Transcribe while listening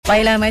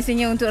Baiklah,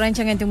 masanya untuk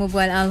rancangan Temu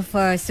Bual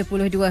ALFA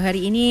 10.2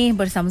 hari ini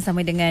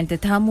bersama-sama dengan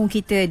tetamu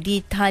kita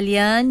di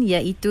talian,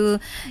 iaitu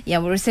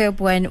yang berusaha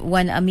Puan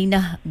Wan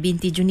Aminah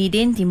binti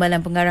Junidin,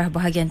 Timbalan Pengarah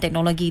Bahagian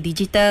Teknologi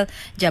Digital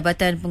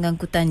Jabatan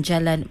Pengangkutan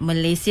Jalan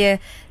Malaysia,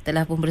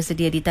 telah pun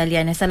bersedia di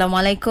talian.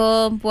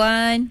 Assalamualaikum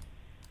Puan.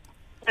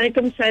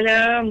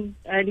 Waalaikumsalam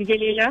DJ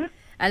Lila.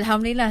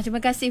 Alhamdulillah, terima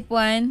kasih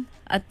Puan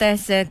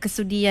atas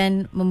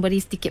kesudian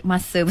memberi sedikit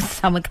masa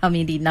bersama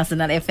kami di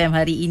NASIONALfm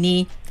hari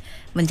ini.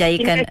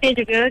 Menjayakan. Terima kasih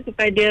juga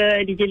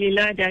kepada DJ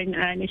Lila dan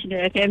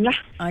NASIONALfm lah.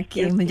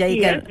 Okey,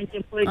 menjayakan.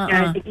 Menjemput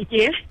JPJ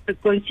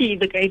berkongsi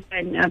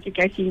berkaitan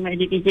aplikasi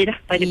MyJPJ dah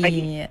pada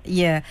pagi.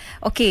 Ya.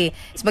 Okey,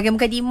 sebagai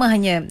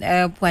mukadimahnya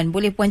Puan,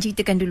 boleh Puan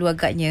ceritakan dulu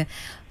agaknya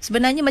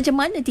sebenarnya macam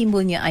mana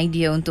timbulnya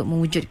idea untuk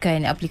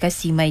mewujudkan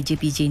aplikasi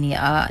MyJPJ ni,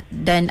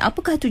 dan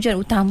apakah tujuan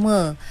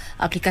utama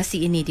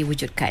aplikasi ini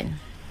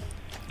diwujudkan?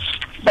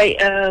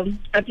 Baik,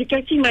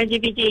 aplikasi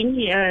MyJPJ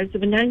ini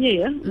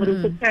sebenarnya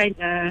merupakan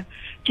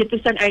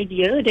cetusan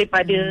idea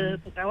daripada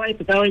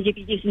pegawai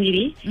JPJ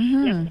sendiri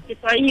yang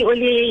diketuai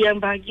oleh Yang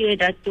Bahagia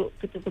Datuk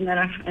Ketua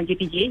Pengarah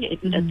JPJ,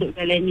 iaitu Datuk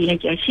Galani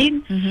Haji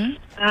Hashim,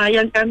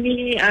 yang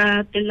kami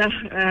telah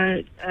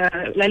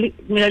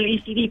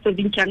melalui siri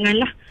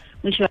perbincangan lah,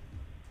 mesyuarat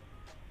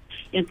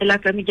yang telah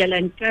kami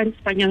jalankan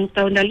sepanjang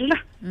tahun lalu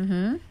lah.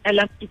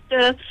 Dalam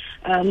kita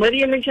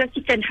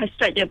merealisasikan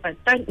hasrat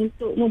jabatan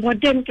untuk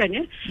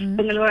memodernkan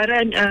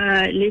pengeluaran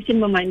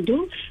lesen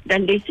memandu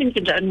dan lesen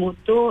kenderaan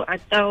motor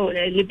atau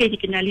lebih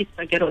dikenali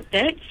sebagai road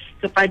tax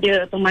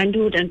kepada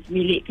pemandu dan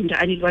pemilik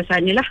kenderaan di luar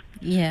sana lah.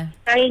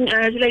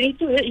 Selain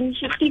itu,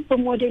 inisiatif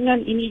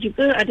pemodenan ini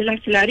juga adalah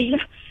selari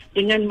lah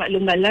dengan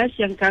maklum balas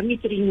yang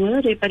kami terima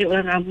daripada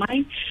orang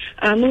ramai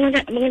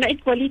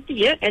mengenai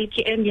kualiti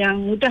LKM yang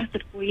mudah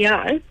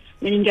terkoyak,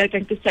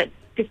 meninggalkan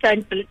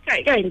kesan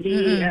pelekat kan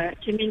di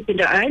cermin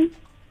kenderaan.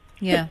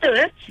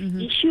 Betul,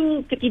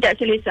 isu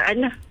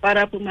ketidakselesaan lah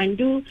para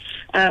pemandu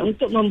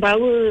untuk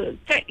membawa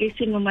kad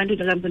lesen memandu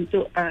dalam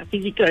bentuk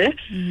fizikal.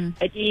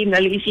 Jadi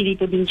melalui siri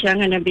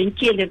perbincangan dan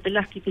bengkel yang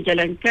telah kita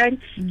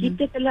jalankan,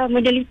 kita telah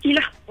meneliti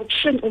lah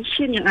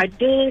option-option yang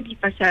ada di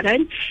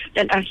pasaran,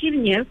 dan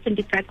akhirnya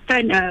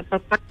pendekatan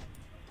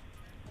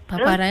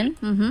paparan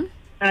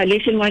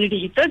lesen memandu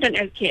digital dan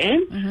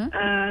LKM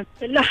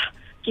telah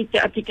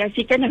kita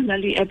aplikasikan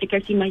melalui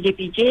aplikasi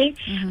MyJPJ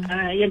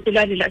yang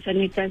telah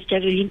dilaksanakan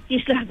secara rintis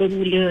lah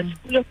bermula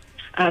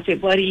 10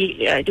 Februari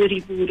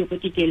 2023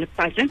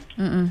 lepas.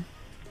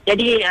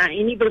 Jadi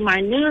ini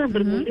bermakna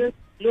bermula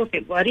 10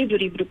 Februari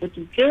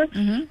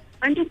 2023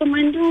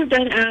 pemandu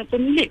dan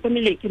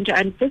pemilik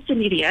kenderaan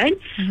persendirian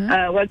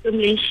warga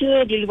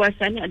Malaysia di luar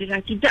sana adalah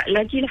tidak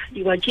lagi lah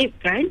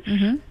diwajibkan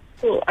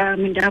untuk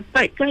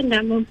mendapatkan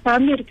dan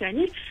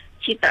mempamerkan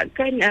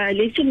cetakan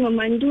lesen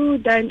memandu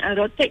dan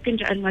road tax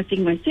kenderaan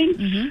masing-masing.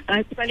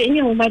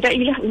 Sebaliknya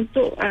memadailah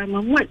untuk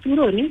memuat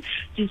turun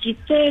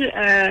digital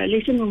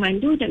lesen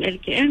memandu dan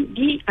LKM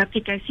di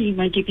aplikasi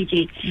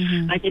MyJPJ.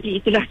 Jadi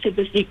itulah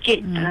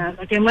sedikit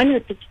bagaimana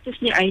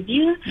tercetusnya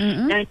idea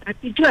dan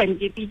tujuan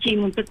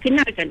JPJ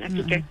memperkenalkan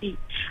aplikasi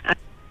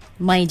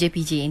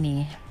MyJPJ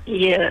ini.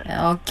 Ya.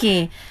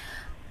 Okey.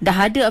 Dah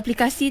ada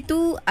aplikasi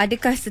tu,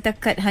 adakah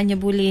setakat hanya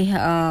boleh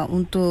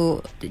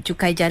untuk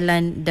cukai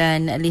jalan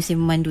dan lesen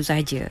memandu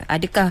sahaja?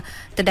 Adakah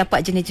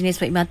terdapat jenis-jenis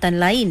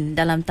perkhidmatan lain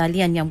dalam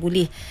talian yang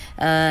boleh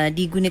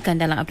digunakan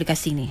dalam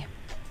aplikasi ni?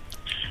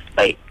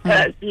 Baik,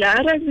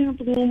 selaras dengan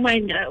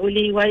pengumuman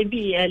oleh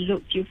YB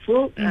Look Q4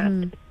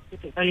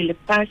 kali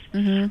lepas,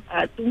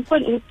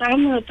 tumpuan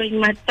utama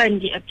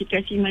perkhidmatan di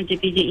aplikasi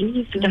MyJPJ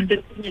ini sudah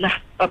tentunya lah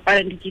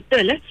paparan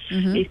digital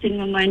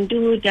lesen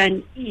memandu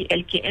dan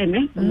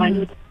LKM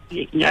pemandu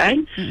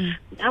kenderaan.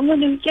 Namun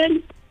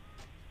demikian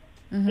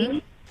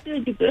kita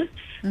juga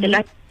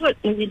telah turut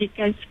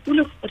menjadikan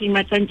 10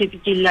 perkhidmatan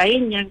JPJ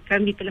lain yang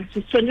kami telah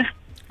susun lah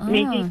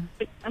menjadi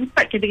 4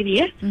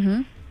 kategori.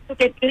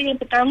 Kategori yang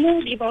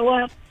pertama di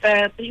bawah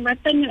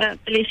perkhidmatan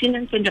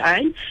pelesenan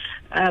kenderaan,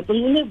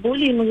 pengguna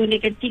boleh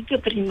menggunakan 3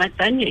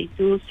 perkhidmatan,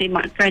 iaitu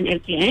semakan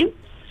LKM,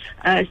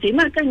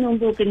 semakan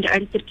nombor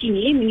kenderaan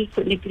terkini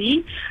mengikut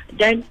negeri,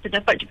 dan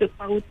terdapat juga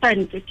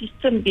pautan ke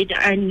sistem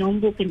bedaan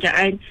nombor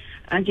kenderaan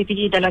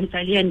JPJ dalam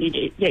talian,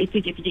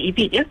 iaitu JPJ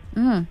EBIT.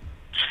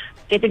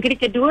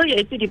 Kategori kedua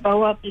iaitu di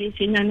bawah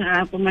pelesenan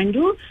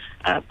pemandu,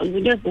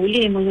 pengguna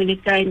boleh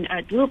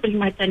menggunakan 2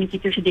 perkhidmatan yang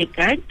kita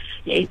sediakan,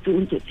 iaitu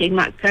untuk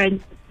semakan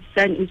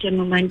keputusan ujian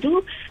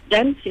memandu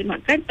dan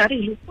semakan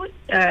tarikh luput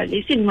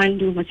lesen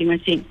memandu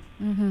masing-masing.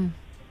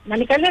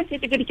 Manakala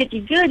kategori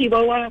ketiga di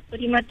bawah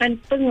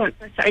perkhidmatan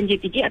penguatkuasaan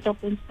JPJ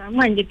ataupun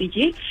saman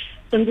JPJ,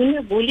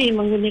 pengguna boleh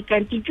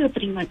menggunakan 3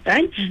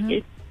 perkhidmatan,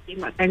 iaitu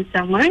semakan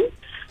saman,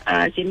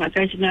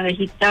 semakan senarai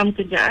hitam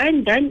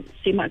kenderaan dan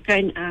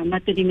semakan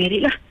mata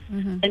demerit lah.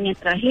 Dan yang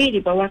terakhir di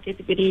bawah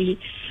kategori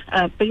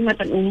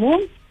perkhidmatan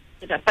umum,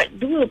 terdapat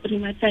 2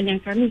 perkhidmatan yang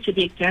kami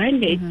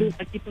sediakan, iaitu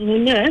bagi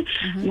pengguna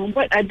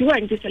membuat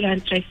aduan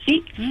kesalahan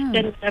trafik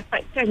dan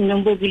mendapatkan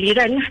nombor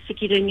giliran lah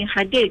sekiranya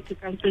hadir ke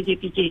kaunter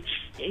JPJ,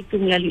 iaitu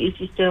melalui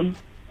sistem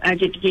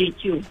JPJ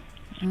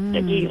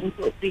Jadi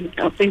untuk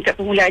peringkat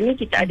permulaannya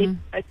kita ada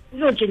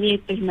 10 jenis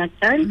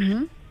perkhidmatan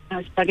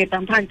sebagai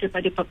tambahan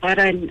kepada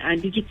paparan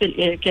digital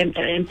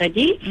ALFM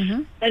tadi.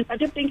 Dan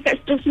pada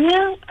peringkat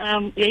seterusnya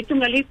iaitu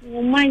melalui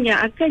pengumuman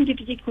yang akan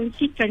JPJ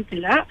kongsikan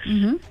kelak,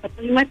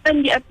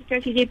 perkhidmatan di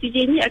aplikasi JPJ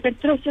ini akan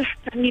teruslah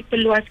kami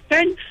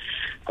perluaskan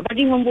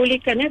bagi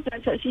membolehkan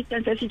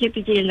transaksi-transaksi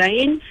JPJ yang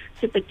lain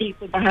seperti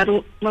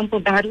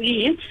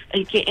memperbaharui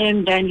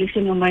LKM dan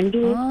lesen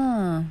memandu,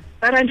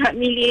 paparan hak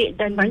milik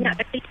dan banyak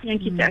lagi yang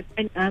kita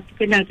akan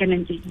perkenalkan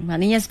nanti.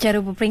 Maknanya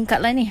secara berperingkat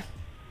lah ni.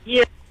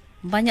 Ya.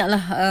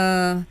 Banyaklah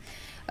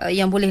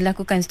yang boleh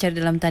lakukan secara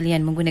dalam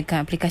talian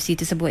menggunakan aplikasi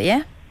tersebut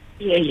ya.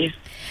 Ya.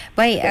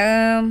 Baik,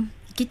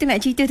 kita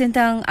nak cerita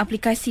tentang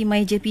aplikasi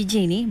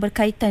MyJPJ ni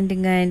berkaitan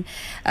dengan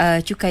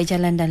cukai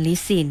jalan dan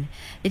lesen.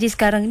 Jadi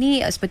sekarang ni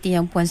seperti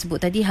yang Puan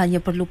sebut tadi,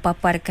 hanya perlu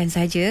paparkan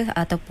saja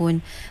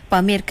ataupun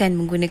pamerkan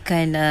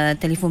menggunakan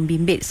telefon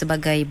bimbit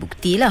sebagai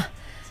bukti lah.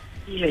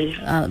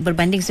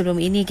 Berbanding sebelum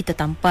ini kita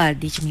tampal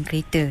di cermin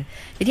kereta.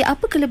 Jadi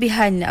apa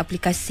kelebihan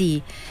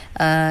aplikasi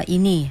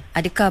ini?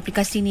 Adakah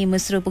aplikasi ini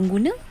mesra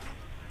pengguna?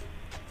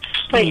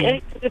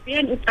 Baik,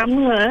 kelebihan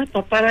utama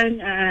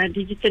paparan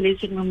digital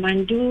lesen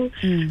memandu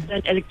dan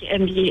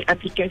LKM di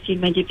aplikasi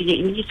MyJPJ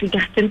ini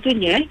sudah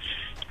tentunya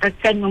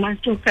akan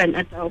memasukkan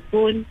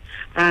ataupun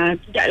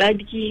tidak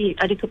lagi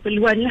ada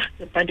keperluan lah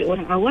kepada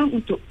orang awam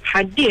untuk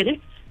hadir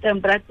dan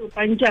beratur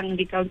panjang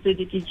di kaunter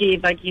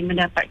JPJ bagi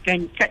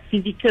mendapatkan kad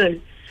fizikal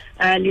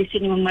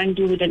lesen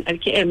memandu dan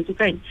LKM tu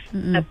kan.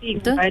 Tapi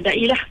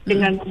memadailah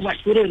dengan membuat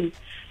turun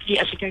di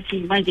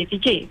aplikasi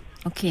MyJPJ.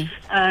 Okey.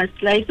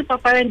 Selain itu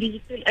paparan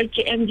digital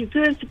LKM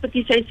juga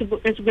seperti saya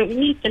sebutkan sebelum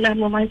ini telah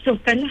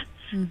memasukkanlah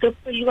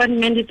keperluan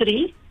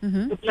mandatory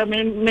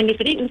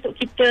untuk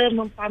kita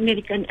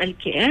mempamerkan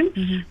LKM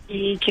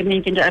di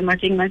cermin kenderaan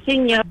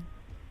masing-masing yang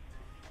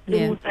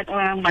dimuat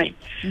orang ramai.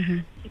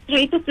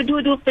 Itu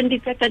kedua-dua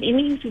pendekatan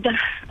ini sudah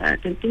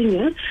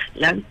tentunya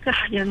langkah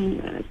yang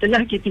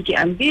telah JPJ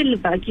ambil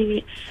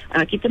bagi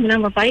kita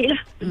menambah baiklah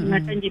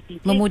perkhidmatan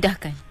JPJ.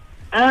 Memudahkan.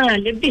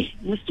 Lebih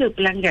mesra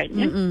pelanggan.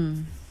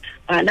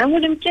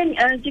 Namun demikian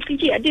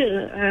JPJ ada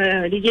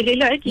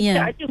dijelela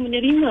kita ada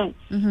menerima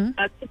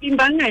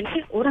kebimbangan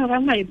orang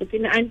ramai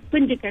berkenaan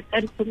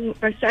pendekatan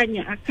penguasaan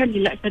yang akan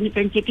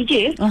dilaksanakan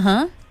JPJ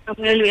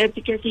melalui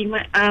aplikasi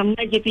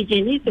MyJPJ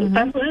ni,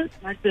 terutama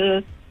masa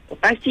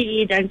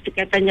operasi dan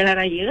sekatan jalan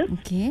raya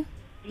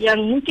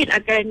yang mungkin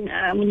akan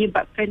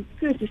menyebabkan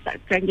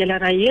kesesakan jalan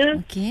raya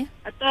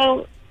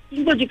atau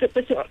timbul juga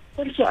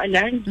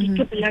persoalan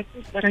jika berlaku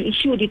sebarang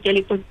isu di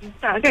telefon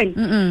pintar kan.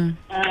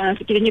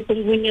 Sekiranya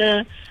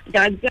pengguna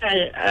gagal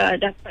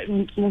dapat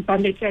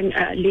mempamerkan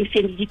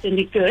lesen digital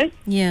mereka.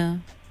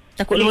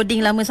 Takut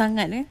loading lama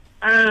sangat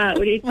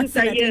oleh itu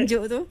masa saya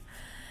tunjuk tu.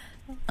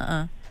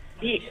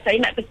 Saya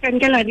nak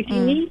tekankanlah di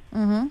sini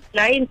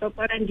lain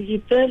paparan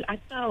digital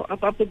atau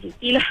apa-apa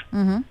bukti lah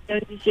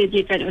yang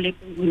disediakan oleh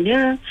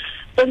pengguna,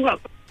 penguat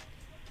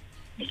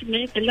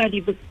sebenarnya telah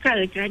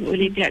dibekalkan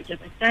oleh pihak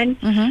jabatan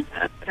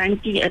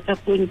peranti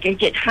ataupun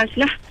gadget khas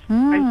lah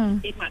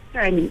bagi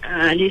semakkan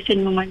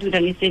lesen memandu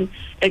dan lesen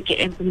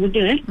LKM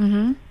pengguna.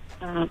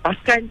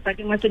 Bahkan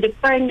pada masa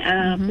depan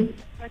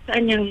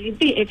penguasaan yang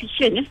lebih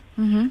efisien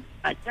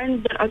dan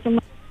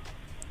berautomatik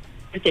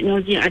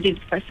teknologi yang ada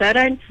di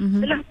pasaran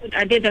telah pun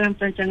ada dalam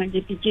perancangan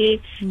JPJ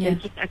dan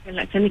kita akan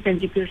laksanakan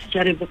juga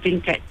secara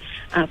berperingkat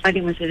pada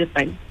masa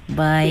depan.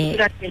 Baik.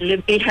 Itulah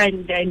kelebihan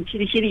dan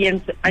ciri-ciri yang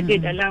ada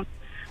dalam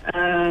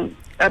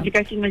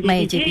aplikasi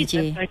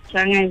MyJPJ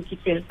rancangan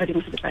kita pada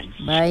masa depan.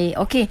 Baik,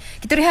 okey.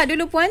 Kita rehat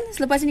dulu Puan.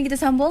 Selepas ini kita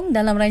sambung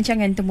dalam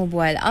rancangan Temu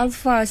Bual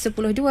ALFA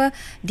 10.2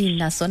 di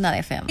Nasional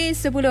FM.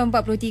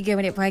 10.43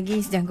 minit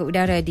pagi sedang ke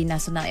udara di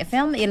Nasional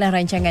FM. Ialah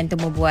rancangan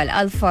Temu Bual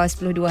ALFA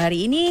 10.2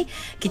 hari ini.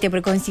 Kita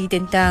berkongsi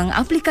tentang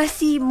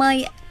aplikasi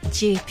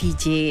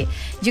MyJPJ.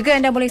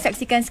 Juga anda boleh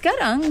saksikan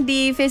sekarang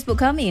di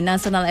Facebook kami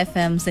Nasional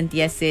FM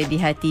Sentiasa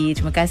di Hati.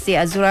 Terima kasih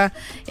Azura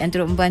yang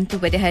turut membantu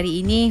pada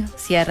hari ini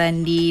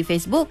siaran di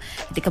Facebook.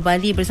 Kita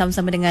kembali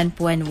bersama-sama dengan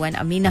Puan Wan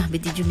Aminah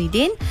binti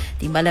Junidin,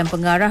 Timbalan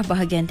Pengarah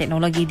Bahagian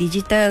Teknologi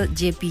Digital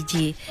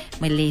JPJ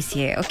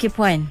Malaysia. Okey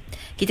Puan,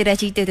 kita dah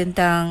cerita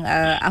tentang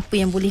apa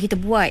yang boleh kita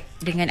buat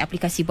dengan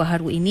aplikasi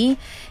baharu ini,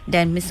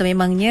 dan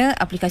sememangnya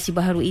aplikasi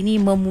baharu ini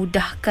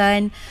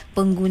memudahkan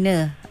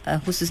pengguna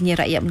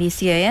khususnya rakyat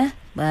Malaysia ya.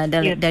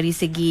 Dari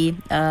segi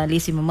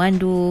lesen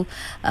memandu,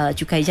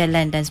 cukai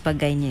jalan dan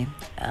sebagainya.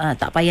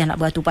 Tak payah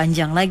nak beratur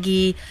panjang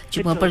lagi.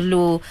 Cuma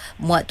perlu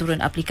muat turun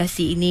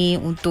aplikasi ini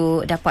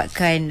untuk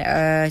dapatkan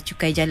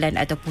cukai jalan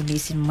ataupun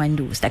lesen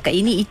memandu. Setakat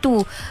ini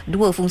itu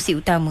dua fungsi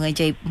utama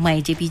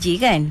MyJPJ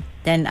kan.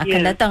 Dan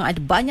akan datang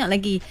ada banyak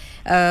lagi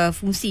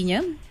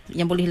fungsinya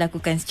yang boleh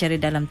lakukan secara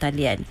dalam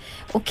talian.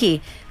 Okey,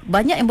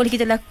 banyak yang boleh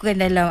kita lakukan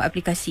dalam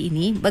aplikasi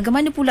ini.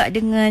 Bagaimana pula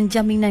dengan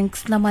jaminan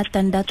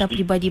keselamatan data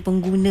peribadi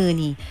pengguna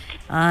ni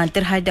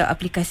terhadap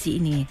aplikasi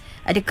ini?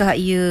 Adakah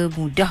ia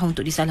mudah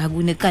untuk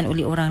disalahgunakan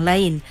oleh orang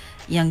lain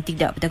yang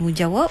tidak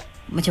bertanggungjawab?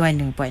 Macam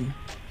mana Puan?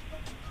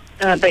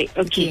 Baik,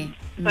 okey.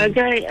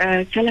 Sebagai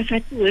salah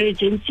satu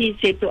agensi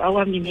sektor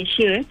awam di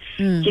Malaysia,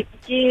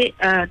 JPJ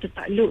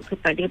tertakluk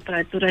kepada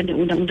peraturan dan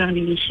undang-undang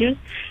di Malaysia,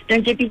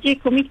 dan JPJ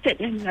komited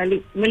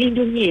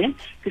melindungi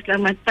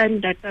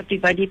keselamatan data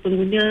pribadi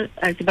pengguna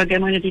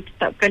sebagaimana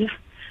ditetapkan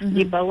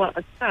di bawah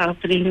Akta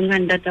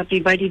Perlindungan Data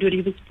Pribadi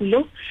 2010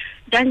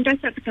 dan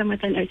Dasar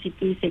Keselamatan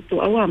ICT Sektor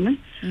Awam.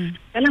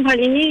 Dalam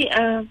hal ini,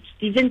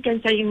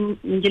 izinkan saya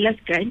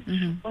menjelaskan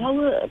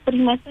bahawa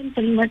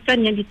perkhidmatan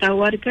yang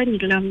ditawarkan di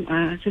dalam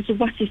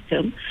sesebuah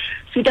sistem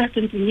sudah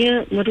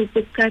tentunya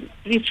merupakan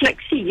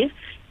refleksi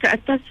ke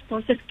atas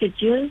proses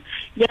kerja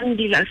yang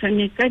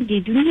dilaksanakan di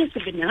dunia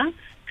sebenar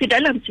ke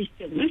dalam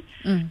sistem.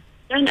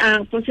 Dan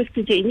proses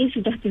kerja ini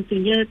sudah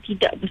tentunya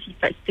tidak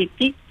bersifat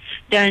statik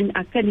dan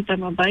akan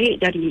ditambah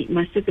baik dari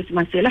masa ke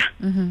semasa lah.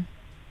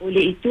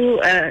 Oleh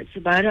itu,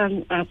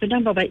 sebarang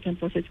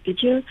penambahbaikan proses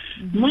kerja,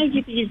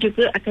 MyJPJ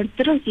juga akan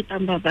terus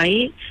ditambah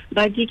baik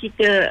bagi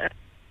kita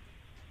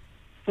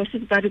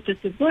proses baru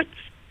tersebut,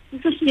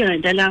 khususnya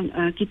dalam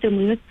kita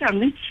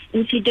mengekang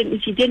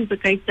insiden-insiden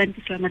berkaitan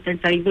keselamatan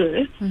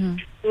cyber.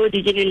 So,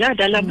 dijadilah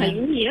dalam hal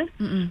ini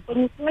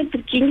pengukuran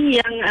terkini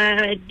yang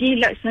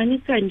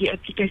dilaksanakan di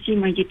aplikasi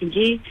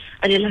MyJPJ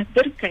adalah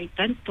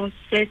berkaitan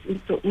proses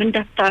untuk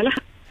mendaftar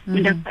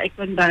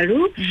akaun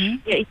baru,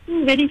 iaitu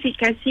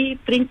verifikasi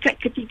peringkat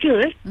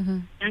ketiga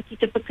yang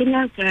kita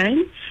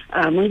perkenalkan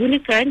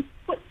menggunakan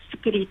kod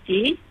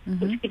security,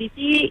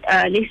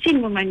 lesen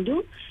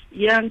memandu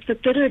yang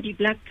tertera di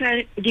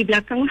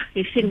belakang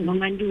lesen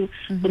memandu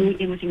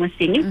pengguna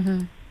masing-masing.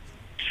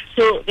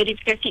 So,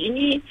 verifikasi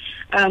ini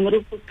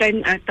merupakan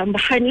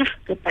tambahan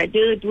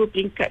kepada 2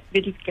 peringkat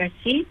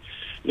verifikasi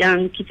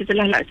yang kita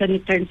telah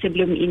laksanakan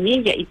sebelum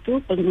ini, iaitu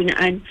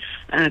penggunaan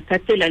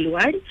kata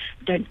laluan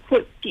dan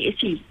kod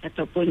TAC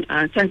ataupun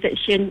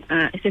transaction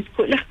access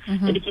code lah.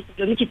 Jadi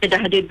sebelum ini kita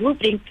dah ada 2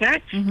 peringkat,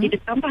 kita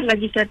tambah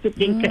lagi 1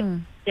 peringkat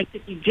yang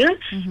ketiga,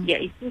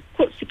 iaitu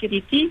kod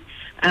security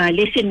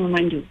lesen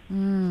memandu.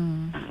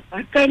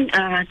 Bahkan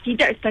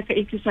tidak setakat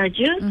itu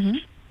saja,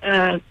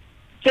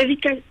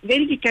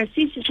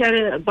 verifikasi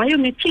secara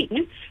biometrik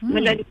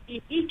melalui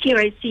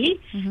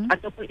EKYC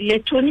ataupun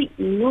Electronic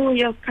Know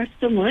Your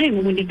Customer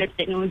menggunakan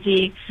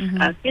teknologi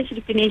face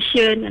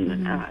recognition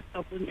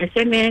ataupun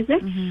SMS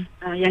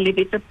yang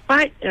lebih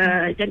tepat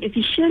dan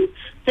efisien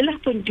telah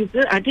pun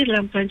juga ada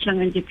dalam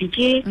perancangan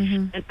JPJ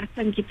dan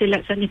akan kita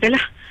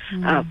laksanakanlah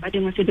pada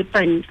masa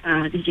depan,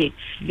 DJ.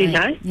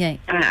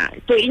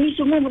 So ini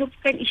semua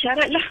merupakan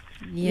isyarat lah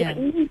yang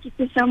ingin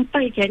kita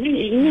sampaikan,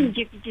 ingin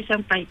JPJ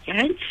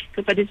sampaikan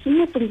kepada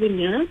semua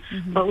pengguna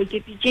bahawa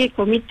JPJ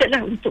komited lah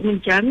untuk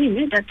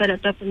menjamin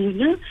data-data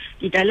pengguna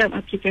di dalam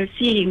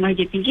aplikasi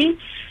MyJPJ,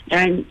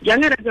 dan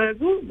jangan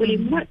ragu-ragu, boleh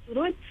muat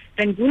turun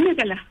dan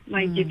gunakanlah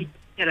MyJPJ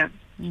sekarang.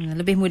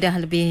 Lebih mudah,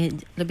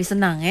 lebih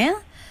senang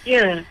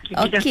Ya,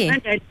 okey.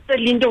 Dan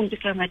terlindung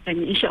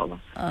keselamatannya,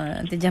 insya-Allah.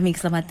 Terjamin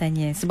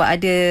keselamatannya sebab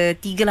ada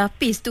 3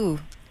 lapis tu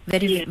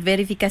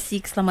verifikasi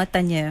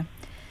keselamatannya.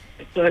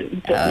 Betul,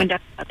 untuk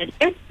mendaftar tadi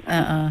kan.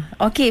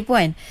 Okey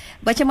Puan,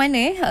 macam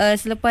mana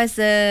selepas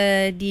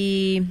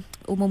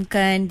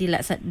diumumkan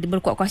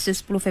berkuat kuasa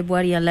 10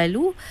 Februari yang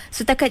lalu,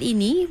 setakat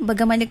ini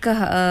bagaimanakah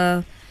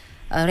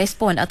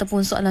respon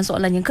ataupun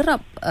soalan-soalan yang kerap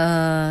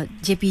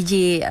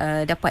JPJ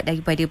dapat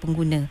daripada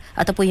pengguna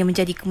ataupun yang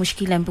menjadi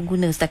kemusykilan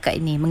pengguna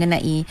setakat ini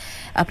mengenai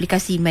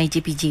aplikasi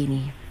MyJPJ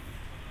ni?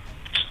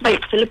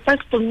 Baik, selepas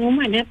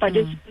pengumuman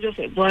pada 10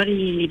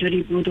 Februari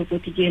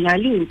 2023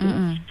 lalu tu,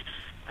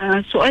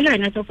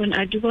 soalan ataupun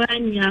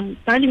aduan yang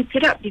paling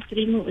kerap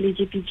diterima oleh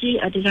JPJ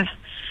adalah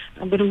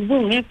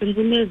berhubung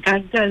pengguna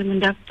gagal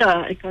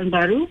mendaftar akaun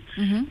baru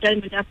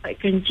dan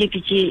mendapatkan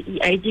JPJ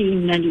EID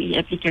melalui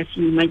aplikasi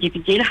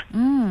MyJPJ lah.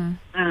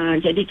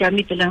 Jadi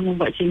kami telah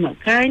membuat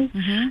semakkan.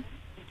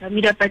 Kami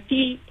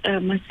dapati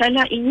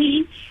masalah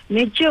ini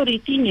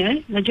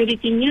majoritinya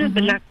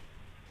berlaku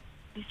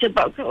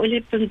disebabkan oleh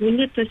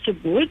pengguna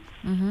tersebut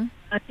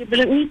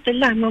sebelum ini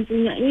telah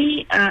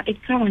mempunyai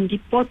akaun di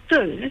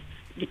portal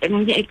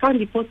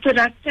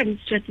rakan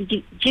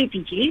strategik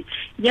JPJ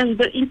yang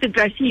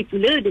berintegrasi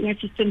pula dengan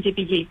sistem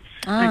JPJ.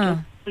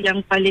 Yang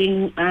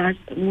paling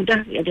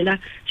mudah adalah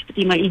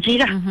seperti MyJPJ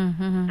lah.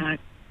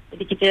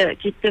 Jadi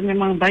kita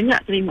memang banyak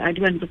terima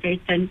aduan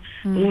berkaitan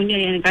pengguna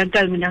yang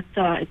gagal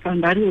mendaftar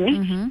akaun baru.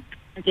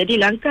 Jadi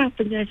langkah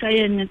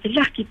penyelesaian yang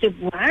telah kita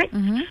buat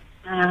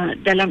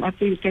dalam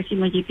aplikasi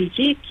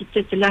MyJPJ,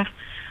 kita telah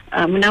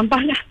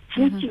menambahlah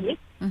fungsi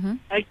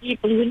bagi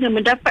pengguna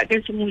mendapatkan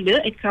semula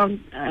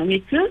akaun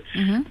mereka,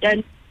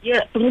 dan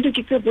pengguna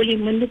juga boleh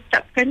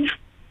menetapkan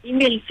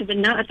email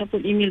sebenar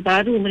ataupun email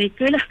baru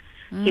mereka lah.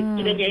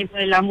 Sekiranya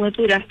email lama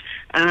tu dah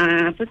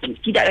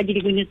tidak lagi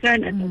digunakan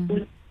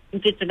ataupun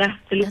mungkin telah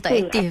terlupa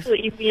apa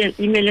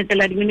email yang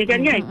telah digunakan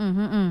kan.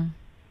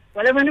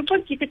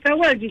 Walaupun kita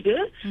kawal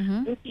juga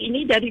fungsi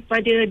ini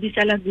daripada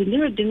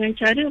disalahguna dengan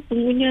cara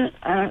pengguna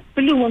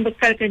perlu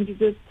membekalkan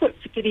juga kod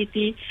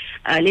security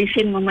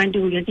lesen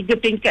memandu yang 3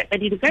 peringkat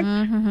tadi tu kan.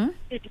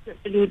 Dia juga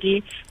perlu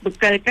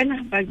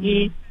dibekalkan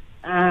bagi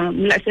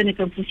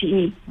melaksanakan fungsi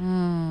ini.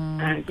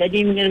 Jadi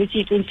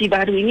menerusi fungsi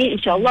baru ini,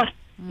 insya-Allah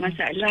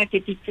Masalah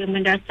ketika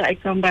mendaftar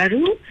akaun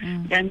baru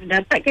dan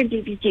mendapatkan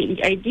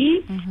JPJ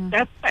ID,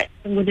 dapat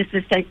pengguna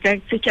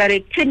selesaikan secara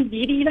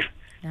kendiri lah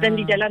dan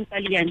di dalam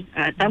talian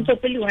tanpa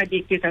perlu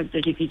hadir ke kantor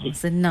JPJ.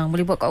 Senang,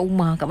 boleh buat kat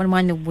rumah, kat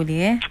mana-mana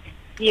boleh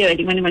Ya,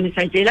 di mana-mana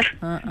sajalah.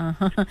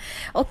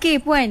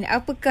 Okey Puan,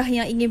 apakah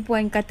yang ingin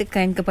Puan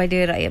katakan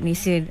kepada rakyat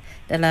Malaysia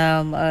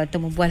dalam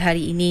temu bual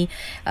hari ini?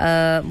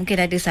 Mungkin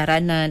ada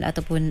saranan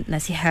ataupun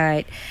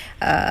nasihat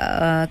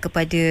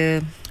kepada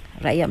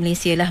rakyat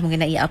Malaysia lah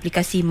mengenai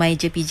aplikasi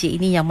MyJPJ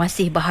ini yang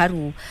masih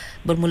baharu,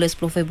 bermula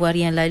 10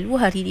 Februari yang lalu.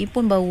 Hari ini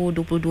pun baru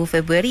 22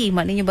 Februari,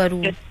 maknanya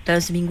baru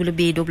dalam seminggu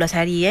lebih, 12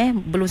 hari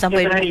belum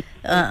sampai 12 hari.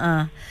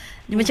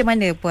 Macam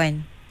mana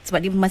Puan? Sebab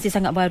dia masih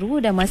sangat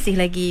baru dan masih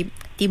lagi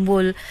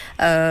timbul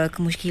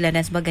kemusykilan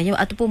dan sebagainya,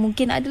 ataupun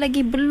mungkin ada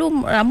lagi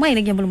ramai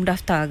lagi yang belum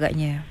daftar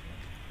agaknya.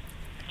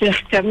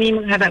 Kami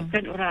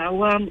mengharapkan orang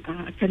awam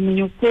akan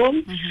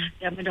menyokong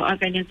dan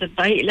mendoakan yang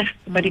terbaiklah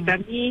kepada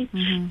kami.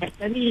 Dan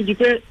kami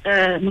juga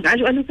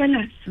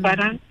mengalu-alukanlah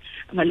sebarang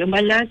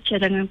maklum-malas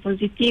cadangan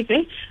positif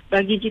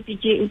bagi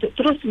JPJ untuk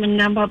terus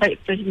menambah baik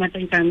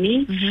perkhidmatan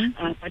kami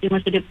pada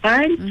masa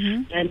depan.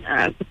 Dan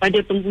kepada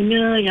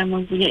pengguna yang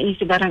mempunyai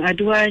sebarang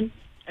aduan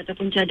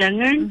ataupun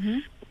cadangan,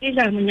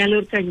 bolehlah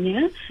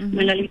menyalurkannya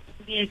melalui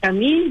email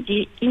kami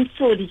di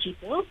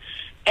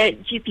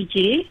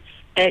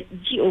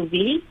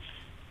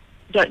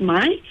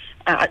infodigital@jpj.gov.my.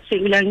 Saya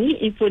ulangi,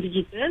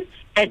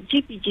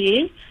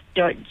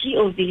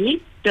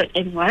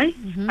 infodigital@jpj.gov.my,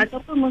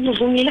 ataupun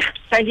menghubungilah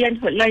talian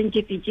hotline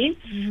JPJ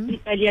di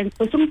talian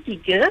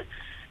 03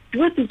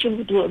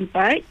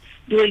 2724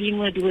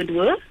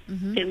 2522.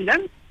 Saya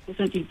ulang,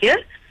 03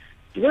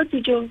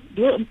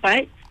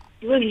 2724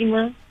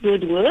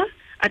 2522,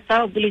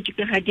 atau boleh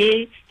juga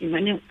hadir di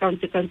mana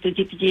kaunter-kaunter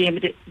JPJ yang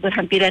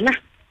berhampiran lah.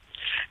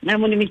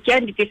 Namun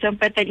demikian, di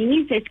kesempatan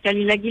ini saya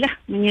sekali lagi lah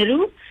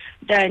menyeru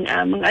dan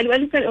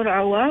mengalu-alukan orang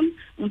awam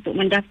untuk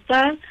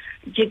mendaftar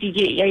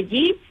JPJ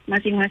ID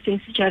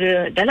masing-masing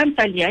secara dalam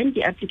talian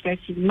di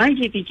aplikasi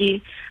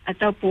MyJPJ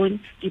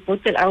ataupun di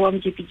portal awam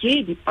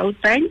JPJ di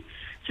pautan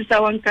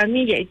sesawang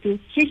kami,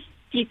 iaitu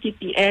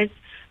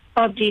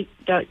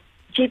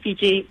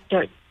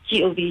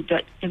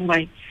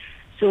https://public.jpj.gov.my.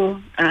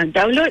 So,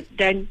 download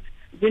dan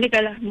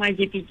gunakanlah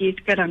MyJPJ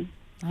sekarang.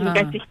 Terima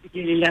kasih.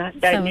 Alhamdulillah.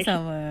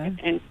 Sama-sama.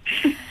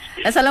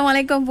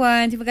 Assalamualaikum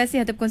Puan. Terima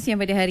kasih atas perkongsian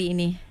pada hari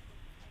ini.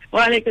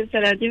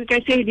 Waalaikumsalam. Terima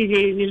kasih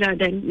DJ Mila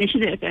dan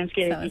NASIONALfm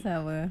sekali lagi.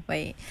 Sama-sama.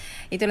 Baik.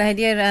 Itulah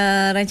dia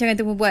rancangan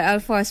Temu Bual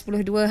ALFA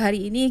 10.2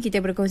 hari ini.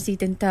 Kita berkongsi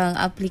tentang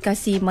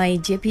aplikasi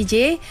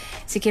MyJPJ.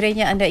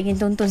 Sekiranya anda ingin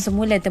tonton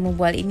semula Temu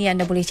Bual ini,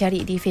 anda boleh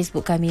cari di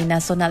Facebook kami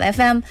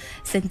NASIONALfm,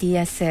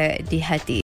 sentiasa di hati.